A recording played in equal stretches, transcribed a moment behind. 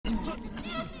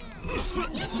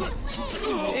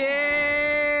Yeah!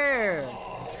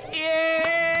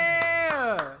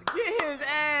 Yeah! Get his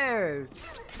ass!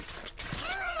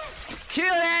 Kill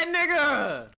that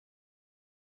nigga!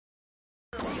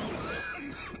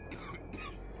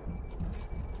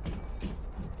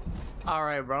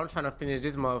 Alright, bro, I'm trying to finish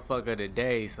this motherfucker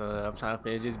today, so I'm trying to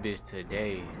finish this bitch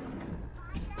today.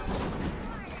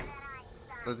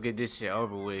 Let's get this shit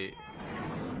over with.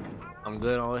 I'm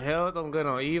good on health, I'm good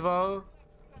on Evo.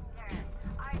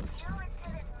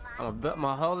 I'm gonna build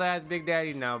my whole ass Big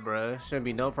Daddy now, bro. Shouldn't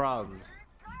be no problems.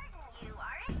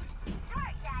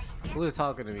 Who is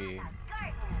talking to me?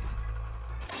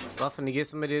 Buffing to get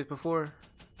some of this before?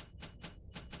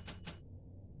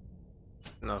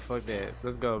 No, fuck that.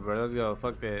 Let's go, bro. Let's go.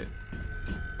 Fuck that.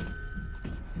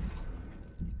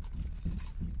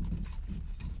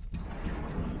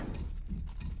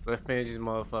 Let's finish this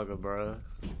motherfucker, bro.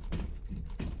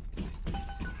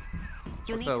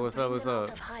 What's up? What's up? What's up?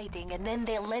 Of hiding, and then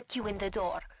they'll let you in the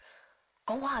door.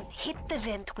 Go on, hit the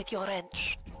vent with your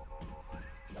wrench.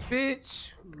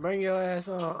 Bitch, bring your ass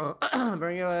on.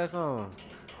 Bring your ass on.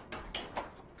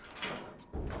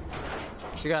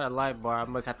 She got a light bar. I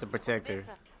must have to protect her.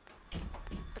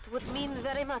 It would mean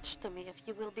very much to me if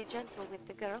you will be gentle with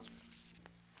the girls.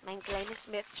 Mein kleines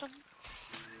Mädchen.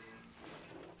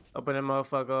 Open that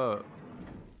motherfucker up.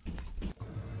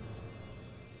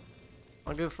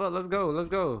 I don't give a fuck. Let's go. Let's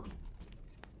go.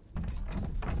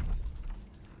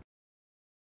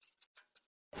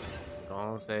 Go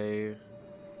on, save.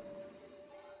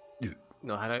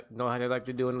 Know how they like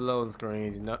to do in the loading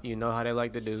screens. You know how they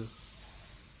like to do.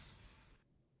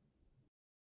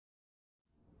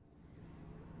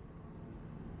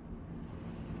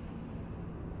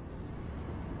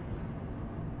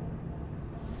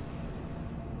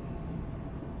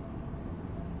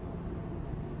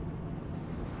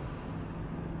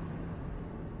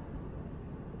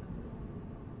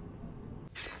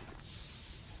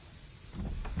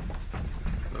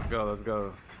 Let's go. Let's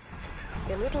go.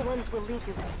 The little ones will lead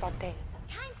you to Fontaine,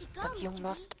 Time to go, but you Mr. B.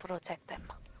 must protect them.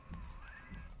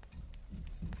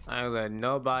 I ain't let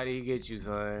nobody get you,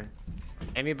 son.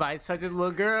 Anybody touch this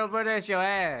little girl, bro, that's your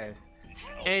ass.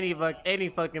 Any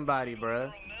fucking body,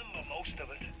 bro.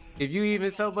 If you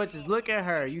even so much as look at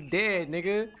her, you dead,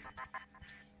 nigga.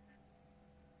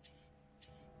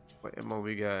 What ammo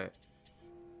we got?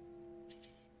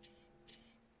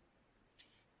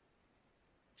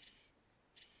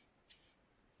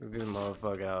 Look this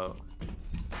motherfucker out.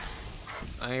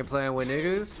 I ain't playing with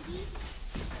niggas.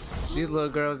 These little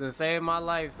girls done saved my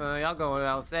life, son. Y'all going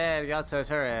outside, y'all touch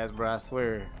her ass, bro, I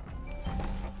swear.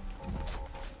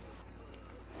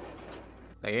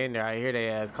 They in there, I hear they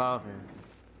ass coughing.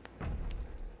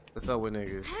 What's up with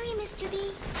niggas? Hurry, Mr. B.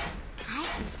 I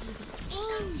can see the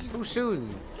angels Who's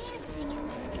shooting? dancing in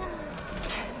the sky.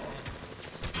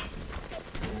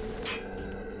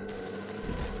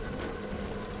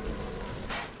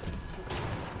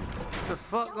 What the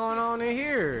fuck going on in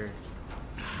here?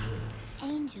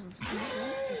 Angels don't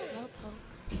wait for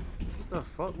slowpokes. What the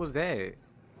fuck was that? Is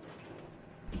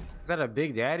that a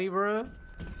Big Daddy, bro?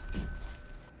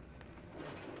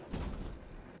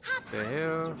 Hop The on,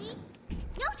 hell? Mr. B.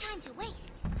 No time to waste.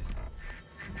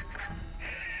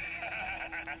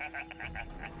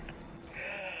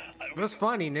 What's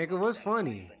funny, nigga? What's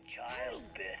funny? Hurry,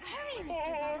 hurry,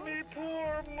 Mr. Bubbles.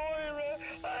 Poor Moira,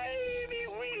 I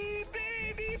wee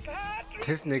baby Patrick.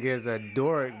 This nigga is a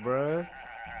dork, bro.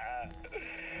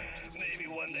 Maybe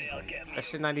one day I'll get That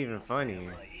shit not even funny.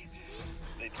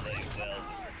 They play well.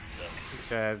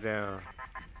 Get your ass down.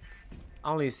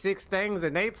 Only 6 things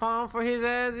of napalm for his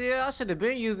ass? Yeah, I should have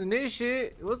been using this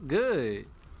shit. What's good?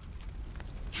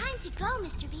 Time to go,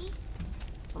 Mr. B.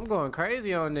 I'm going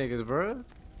crazy on niggas, bro.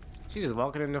 She just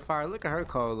walking in the fire. Look at her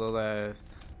cold little ass.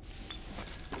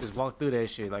 Just walk through that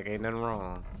shit like ain't nothing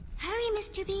wrong. Hurry,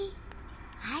 Mr. B.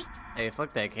 I Hey,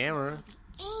 fuck that camera.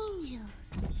 angels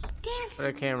dancing.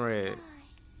 Where that camera in the at? sky.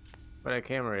 Where that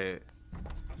camera at?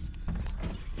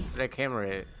 Where that camera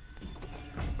at?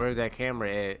 Where's that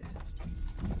camera at?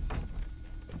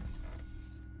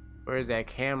 Where's that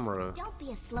camera? Don't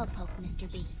be a slowpoke,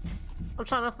 Mr. B. I'm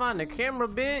trying to find the camera,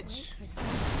 bitch. Wait for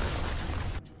slowpoke.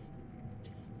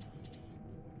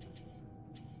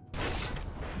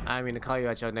 I didn't mean to call you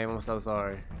out your name. I'm so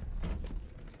sorry.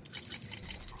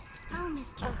 Oh,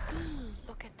 Mr. B.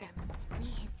 Look at them. We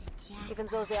hit the jackpot. Even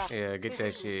though they are Yeah, get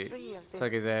that shit. physically free of this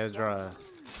Suck his ass dry. young,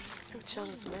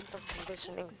 Suchung's mental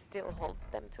conditioning still holds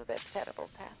them to their terrible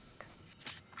task.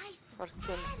 I For sins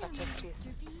swear, such as this.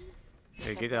 Mr. B.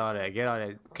 Hey, get all that. Get all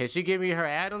that. Can she give me her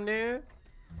Adam then?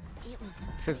 It was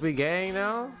a Since we gang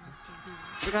now? Mr.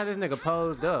 B. Look how this nigga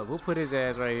posed up. Who put his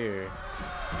ass right here?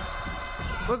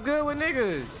 What's good with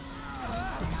niggas?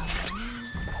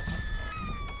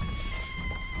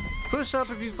 Push up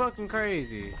if you fucking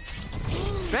crazy.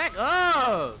 Back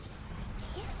up!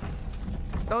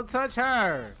 Don't touch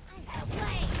her.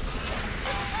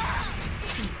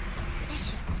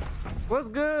 What's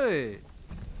good?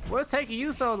 What's taking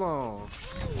you so long?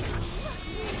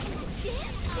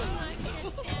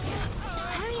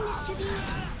 Hurry, Mr. B.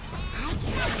 I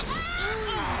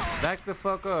can Back the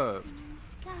fuck up. see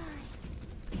the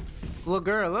sky. Little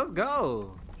girl, let's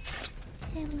go.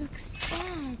 It looks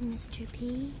sad, Mr.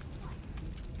 P.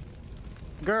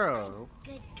 Girl,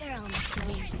 Good girl, Mr.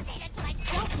 B.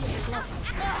 Don't be a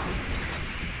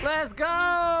slowpoke. let's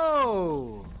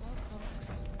go.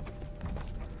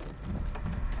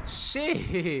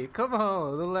 Shit, come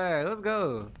on, little lad, let's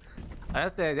go.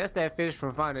 That's that fish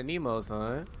from Finding Nemo,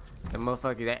 son. That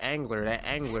motherfucker, that angler,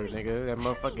 nigga. That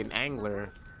motherfucking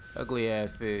angler. Ugly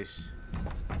ass fish.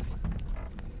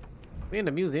 We in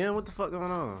the museum? What the fuck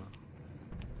going on?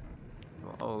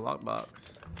 Oh,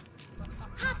 lockbox.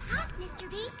 Hop, hop, Mr.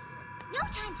 B. No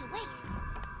time to waste.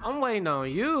 I'm waiting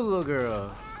on you, little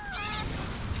girl.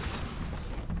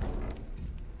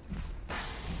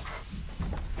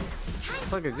 What the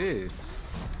fuck is this?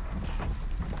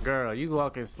 Girl, you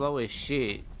walking slow as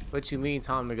shit. What you mean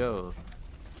time to go?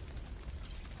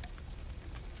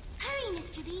 Hurry,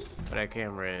 Mr. B. Where that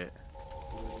camera at?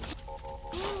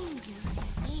 Angels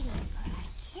are waiting for our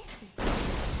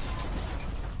kisses.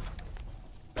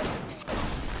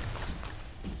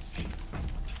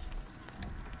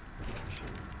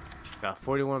 Got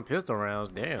 41 pistol rounds,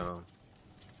 damn.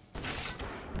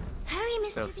 Hurry,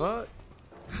 Mr. The B. fuck?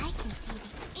 I can see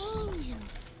the angels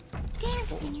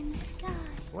dancing in the sky.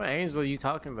 What angel are you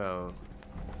talking about?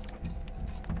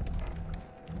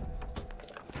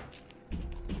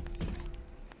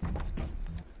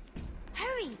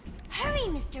 Hurry, hurry,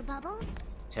 Mr. Bubbles.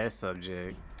 Test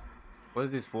subject. What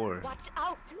is this for? Watch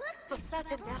out! For Look, Mr. certain,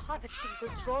 their Bubbles. harvesting will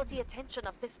draw the attention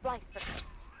of this blighter.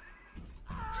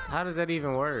 How does that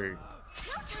even work?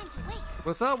 No time to waste.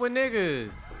 What's up with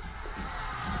niggas?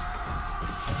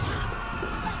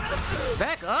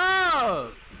 Back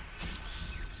up!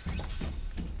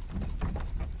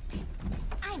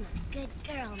 I'm a good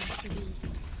girl, Mr. B.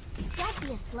 Don't be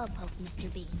a slowpoke,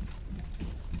 Mr. B.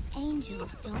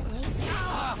 Angels don't wait.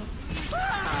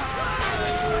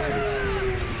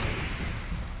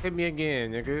 Hit me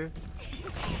again, nigga.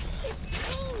 This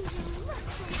angel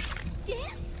looks like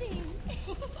dancing.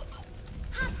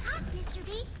 Hop, hop, Mr.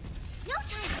 B. No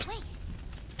time to waste.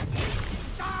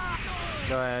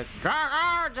 Your ass.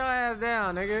 Guard your ass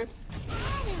down, nigga.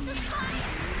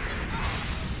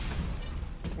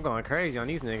 I'm going crazy on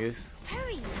these niggas.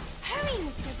 Hurry, hurry,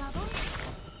 Mr. Bubbles.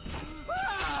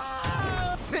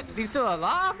 Sit, you still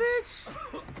alive, bitch?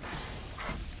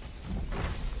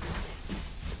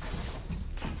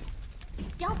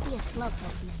 Don't be a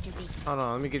slowpoke, Mr. B. Hold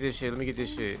on, let me get this shit.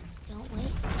 Angels don't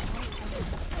wait.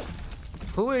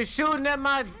 Who is shooting at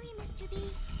my... Hurry, Mr. B.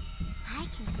 I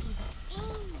can see the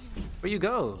angels Where you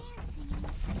go? dancing in the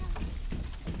sky.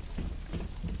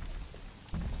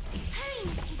 Hurry,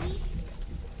 Mr. B.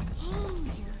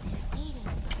 Angels are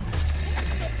waiting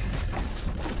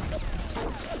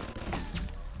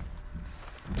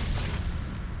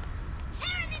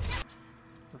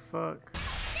The fuck?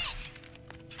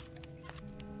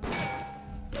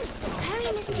 Hurry,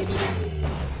 Mr. B.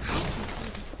 I can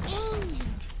see the angels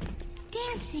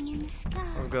dancing in the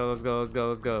sky. Let's go, let's go, let's go,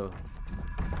 let's go.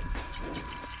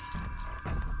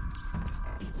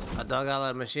 I dug out a lot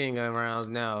of machine gun rounds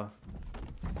now.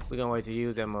 We gonna wait to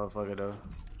use that motherfucker though.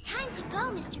 Time to go,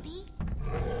 Mr. B.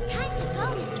 Time to go,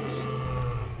 Mr. B.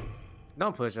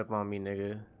 Don't push up on me,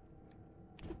 nigga.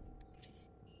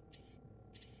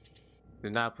 Do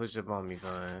not push up on me,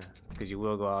 son. Cause you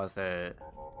will go outside.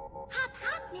 Hop,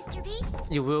 hop, Mr. B.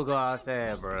 You will go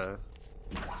outside, bruh.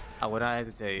 I would not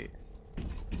hesitate.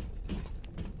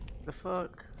 The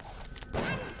fuck? Unzip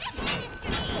it,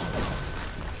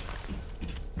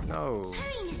 Mr. No. B.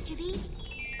 Hurry, Mr. B.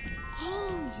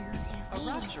 Angels are A waiting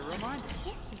Rapture reminder.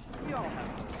 kisses. We all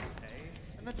have bills to pay,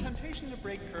 and the temptation to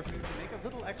break curfew to make a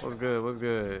little extra. What's good? What's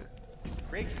good?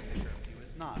 Breaking the curfew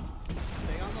is not.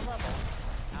 Stay on the level.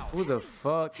 Ow. Who the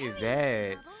fuck is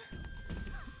that?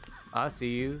 I see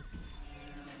you.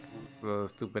 Little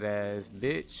stupid ass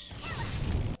bitch.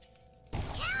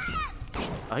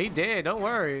 Oh, he dead. Don't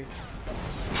worry.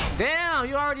 Damn,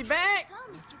 you already back? Go,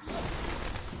 Mr. B.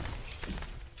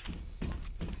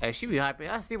 Hey, she be hyping.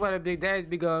 I see why the big daddies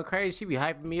be going crazy. She be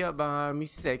hyping me up behind me.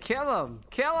 She said, kill him.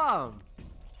 Kill him.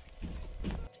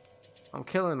 I'm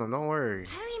killing him. Don't worry.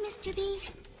 Hurry, Mr. B.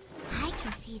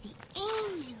 can see the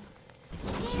angels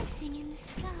dancing in the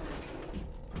sky.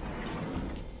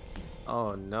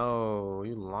 Oh no,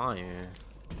 you lying.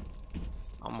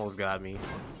 Almost got me.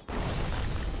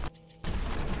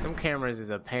 Them cameras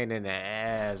is a pain in the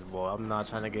ass, boy. I'm not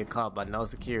trying to get caught by no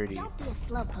security. Don't be a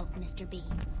slowpoke, Mr. B.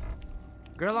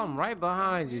 Girl, I'm right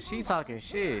behind you. She talking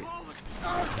shit.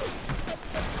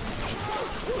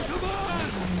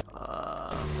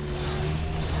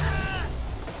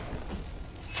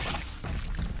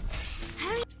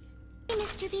 Hurry,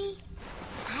 Mr. B.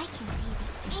 I can see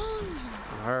the angels.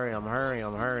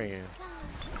 I'm hurrying.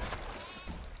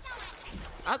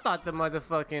 I thought the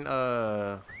motherfucking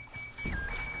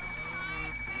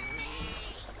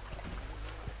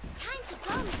Time to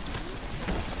go, Mr. B.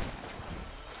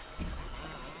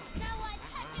 No one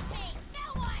touches me. No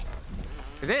one.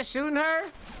 is that shooting her?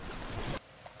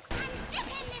 Unzip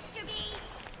him, Mr. B.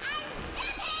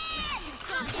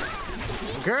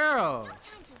 Unzip him. Girl, No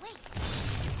time to waste.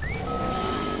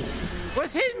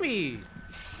 what's hitting me?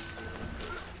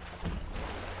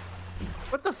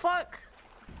 What the fuck?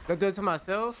 Did I do it to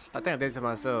myself? I think I did it to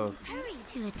myself. Hurry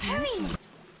to attention.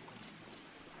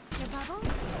 Mr.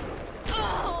 Bubbles.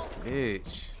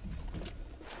 Bitch.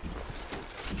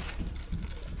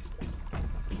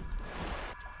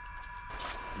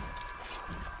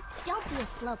 Don't be a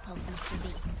slowpoke, Mr. B.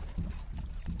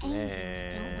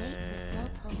 Angels don't wait for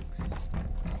slowpokes.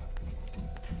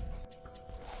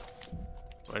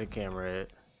 Where the camera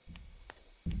at?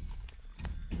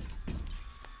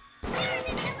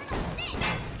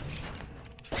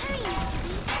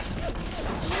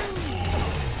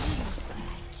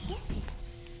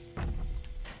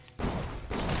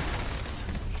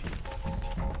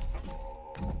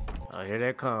 Oh, here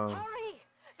they come. Hurry!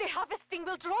 The harvesting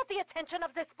will draw the attention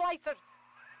of the splicers.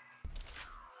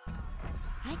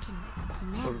 I can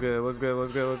smell. What's good? What's good?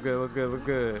 What's good? What's good? What's good? What's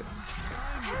good?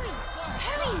 Hurry!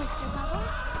 Hurry, Mr.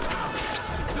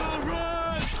 Bubbles!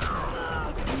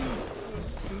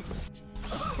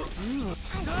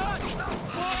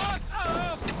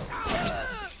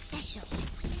 Special.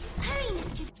 Hurry,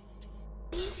 Mr.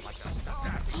 B.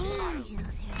 Angels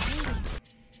are waiting.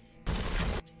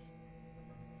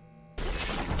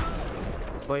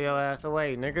 Blow your ass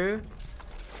away, nigga.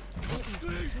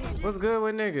 What's good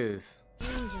with niggas?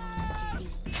 Angel, Mr. B.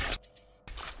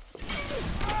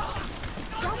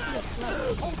 Don't be a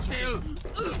slowpoke, Mr. B.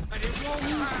 Don't wait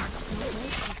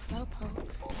for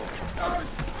slowpokes.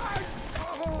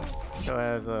 Get your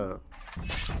ass up.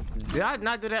 Did I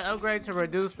not do that upgrade to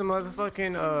reduce the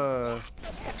motherfucking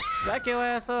back your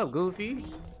ass up, Goofy?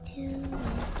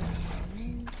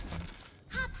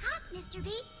 Hop, hop, Mr.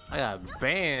 B. I got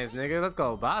bands, nigga. Let's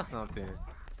go buy something.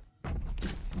 Get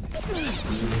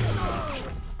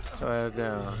your ass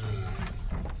down.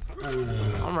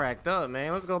 I'm racked up,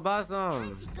 man. Let's go buy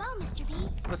some. To go, Mr. B.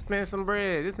 Let's spend some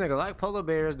bread. This nigga like polar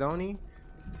bears, don't he?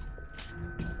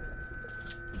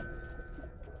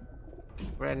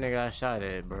 Where that nigga I shot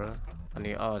at, bro? I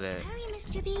need all that. Hurry,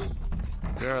 Mr. B.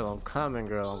 Girl, I'm coming,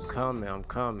 girl. I'm coming. I'm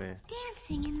coming.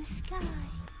 Dancing in the sky.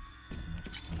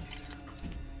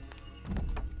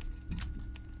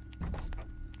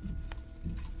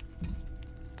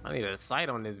 I need a sight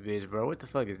on this bitch, bro. What the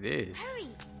fuck is this? Hurry,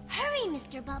 hurry,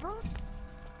 Mr. Bubbles.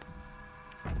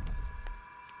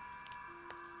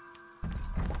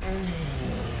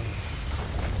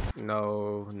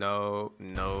 No, no,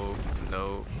 no,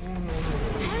 no,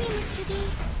 Hurry, Mr. B.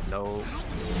 no,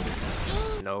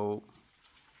 no.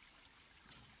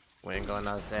 We ain't going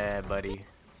outside, buddy.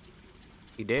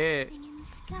 He did. Dancing in the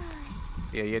sky.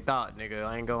 Yeah, you thought, nigga.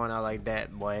 I ain't going out like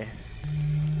that, boy.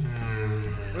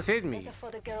 What's hitting me? Better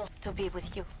for the girls to be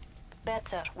with you.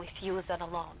 Better with you than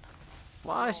alone.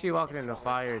 Why is she walking in the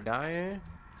fire dying?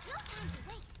 No time to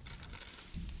waste.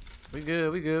 We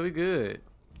good, we good, we good.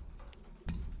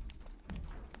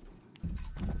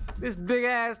 This big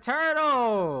ass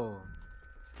turtle!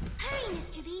 Hurry,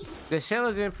 Mr. B. The shell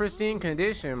is in pristine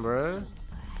condition, bruh.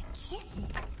 For a kiss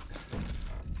it.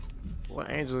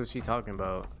 What angel is she talking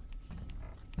about?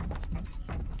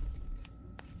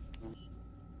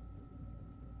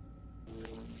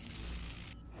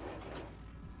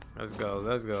 Let's go,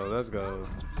 let's go, let's go.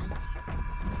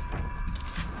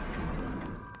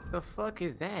 The fuck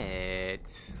is that?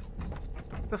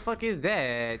 The fuck is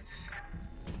that?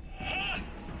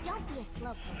 Don't be a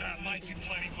slowpoke. That might be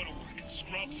plenty for the working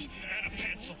scrubs and the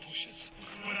pencil pushers,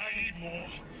 but I need more.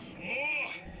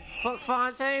 More! Fuck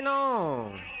Fontaine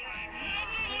on!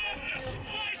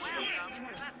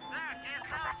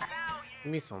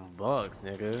 Give me some bucks,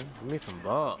 nigga. Give me some Pain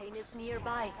bucks. is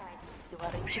nearby. You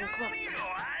are reaching close.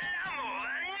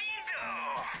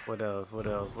 What else? What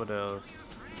else? What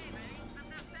else?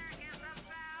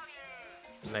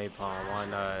 Napalm, why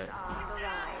not?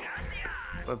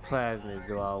 What plasmids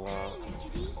do I want?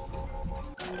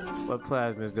 What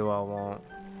plasmids do I want?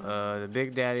 The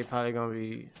Big Daddy probably gonna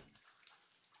be...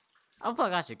 I feel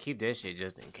like I should keep that shit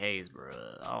just in case, bro.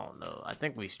 I don't know. I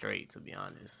think we straight, to be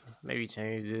honest. Maybe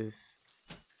change this.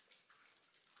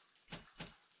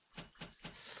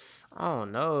 I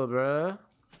don't know, bro.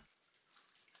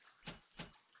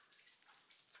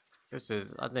 It's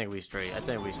just, I think we straight. I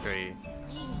think we straight.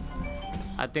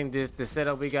 I think the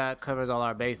setup we got covers all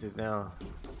our bases now.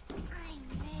 I'm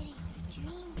ready for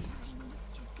dream time,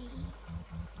 Mr. B.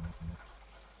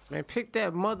 Man, pick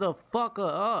that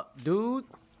motherfucker up, dude.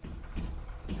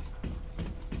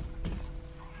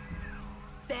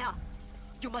 There!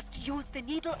 You must use the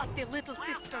needle of the little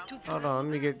sister to... Hold on,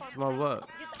 let me get to my bucks.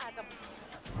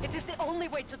 It is the only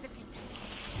way to defeat him.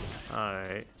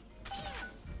 Alright.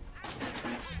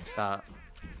 Stop.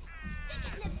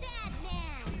 Stick in the bad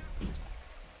man.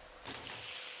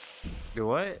 Do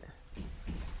what?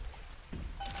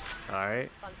 Alright.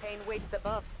 Fontaine waits the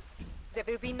buff. There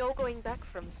will be no going back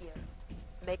from here.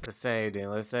 Let's save then,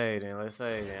 let's save then, let's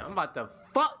save then. I'm about to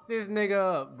fuck this nigga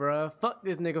up, bruh. Fuck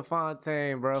this nigga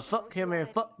Fontaine, bruh. Fuck him and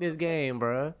fuck this game,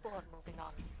 bruh. Before moving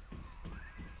on.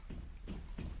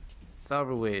 It's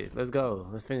over with. Let's go.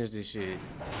 Let's finish this shit.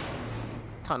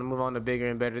 Time to move on to bigger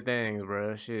and better things,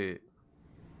 bruh. Shit.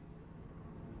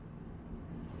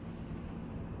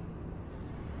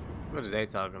 What is they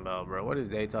talking about, bro? What is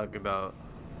they talking about?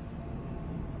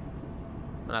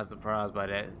 I'm not surprised by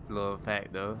that little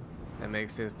fact, though. That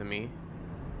makes sense to me.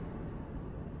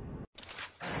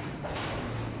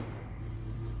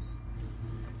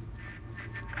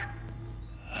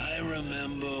 I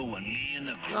remember when me and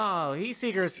the Oh, heat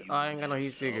seekers. Oh, I ain't got no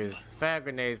heat seekers. Fab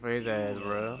grenades for his ass,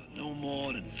 bro. no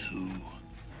more than 2.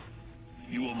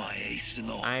 You were my ace in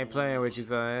the hole, I ain't playing with you,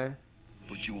 son.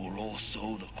 but you were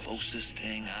also the closest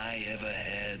thing I ever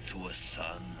had to a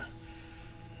son.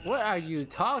 What are you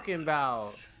talking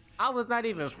about? I was not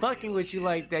even fucking with you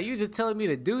like that. You just telling me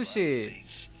to do shit.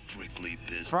 Ain't strictly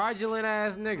business. Fraudulent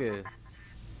ass nigga.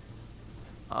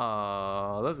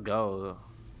 Oh, let's go.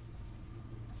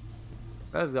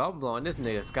 Let's go. I'm blowing this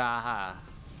nigga sky high.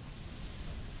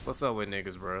 What's up with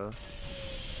niggas, bro?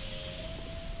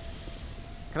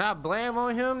 Can I blame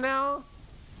on him now?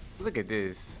 Look at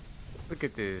this. Look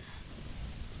at this.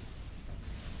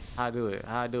 How I do it?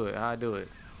 How I do it? How I do it?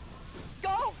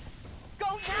 Go! Go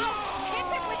now! Hit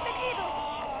him with the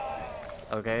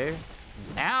needle! Okay.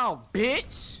 Ow,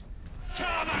 bitch!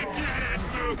 Come and get it,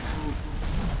 Luke!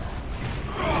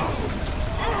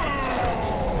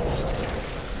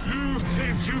 You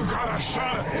think you got a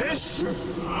shot at this?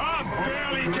 I'm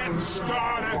barely getting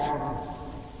started.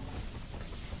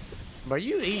 Bro,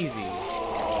 you easy.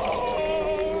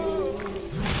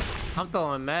 I'm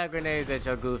throwing mad grenades at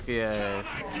your goofy ass.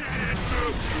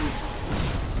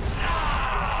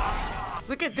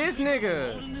 Look at this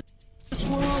nigga. This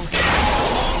world,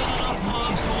 enough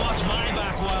moms to watch my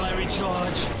back while I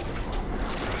recharge.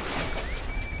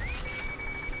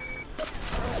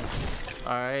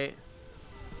 Alright.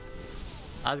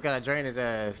 I just gotta drain his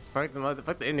ass. Fuck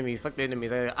the enemies. Fuck the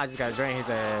enemies. I just gotta drain his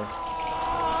ass.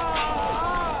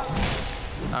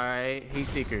 Alright. Heat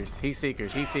seekers. Heat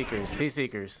seekers. Heat seekers. Heat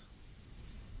seekers.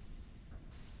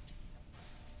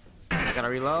 I gotta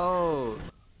reload.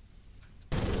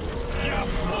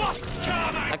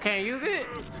 I can't use it?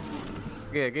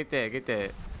 Yeah, get that. Get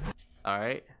that.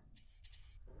 Alright.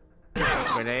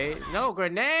 Grenade. No,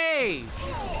 grenade!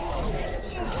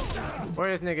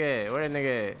 Where this nigga at? Where that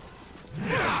nigga at?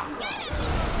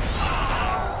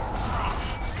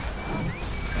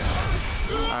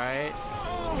 Alright.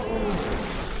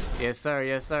 Yes sir,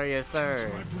 yes sir, yes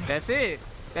sir. That's it.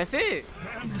 That's it.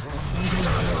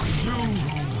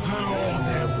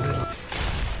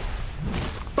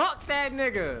 Fuck that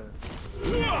nigga.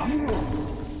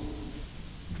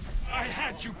 I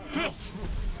had you built.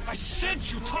 I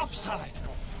sent you topside.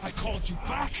 I called you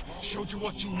back, showed you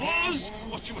what you was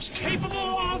capable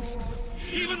of.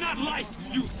 Even that life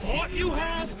you thought you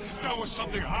had, that was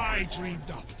something I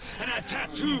dreamed up and had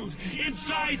tattooed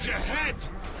inside your head.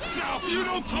 Now, if you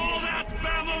don't call that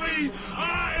family,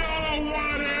 I don't know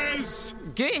what is.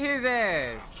 Get his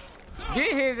ass.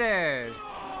 Get his ass.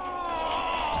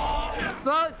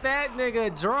 Suck that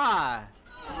nigga dry.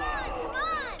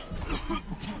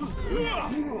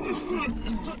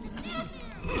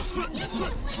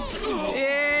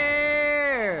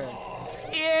 Yeah!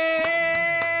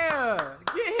 Yeah!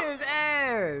 Get his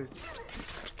ass!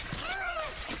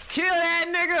 Kill that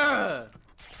nigga!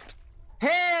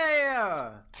 Hell yeah!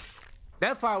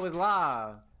 That part was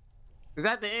live. Is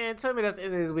that the end? Tell me that's the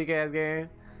end of this weak ass game.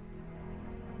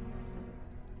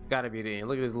 Gotta be the end.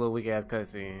 Look at this little weak ass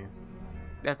cutscene.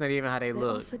 That's not even how they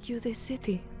look. Offered you this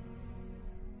city.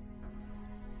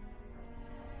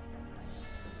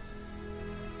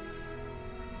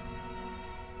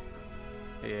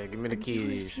 Yeah, give me the And keys.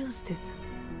 you refused it.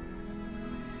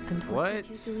 And what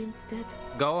did you do instead?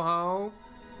 Go home.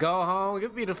 Go home.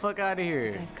 Get me the fuck out of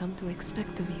here. What I've come to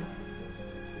expect of you.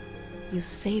 You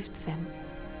saved them.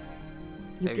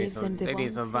 You gave them the they one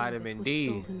need some thing vitamin that was D.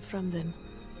 stolen from them.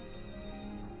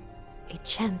 A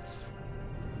chance.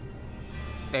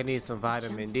 They need some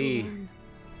vitamin Chance D. To learn.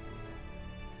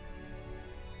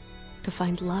 To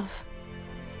find love.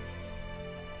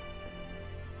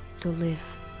 To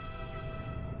live.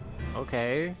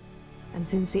 Okay. And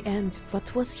since the end,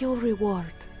 what was your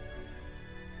reward?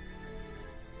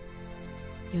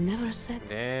 You never said.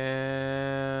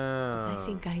 Damn. But I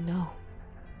think I know.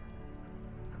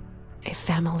 A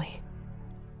family.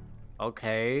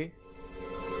 Okay.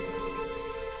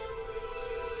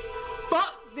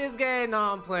 Fuck this game. No,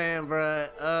 I'm playing,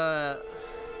 bruh.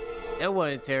 It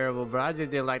wasn't terrible, bro. I just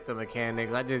didn't like the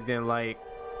mechanics. I just didn't like.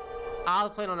 I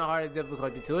was playing on the hardest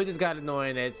difficulty too. It just got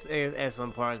annoying at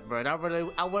some parts, bro. And I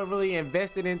wasn't really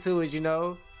invested into it, you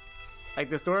know. Like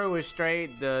the story was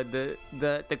straight. The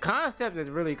concept is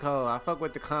really cool. I fuck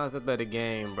with the concept of the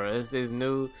game, bro. It's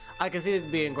new. I can see this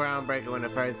being groundbreaking when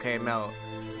it first came out.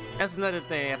 That's another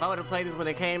thing. If I would have played this when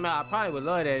it came out, I probably would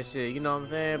love that shit. You know what I'm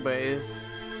saying? But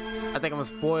I think I'm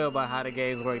spoiled by how the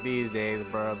games work these days,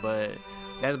 bro. But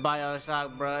that's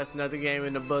Bioshock, bro. It's another game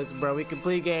in the books, bro. We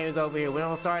complete games over here. We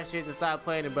don't start shit to stop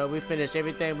playing it, bro. We finish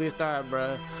everything we start,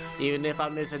 bro. Even if I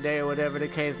miss a day or whatever the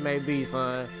case may be,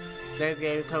 son. Next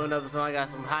game coming up, son. I got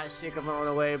some hot shit coming on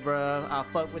the way, bro. I'll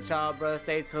fuck with y'all, bro.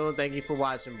 Stay tuned. Thank you for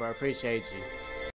watching, bro. Appreciate you.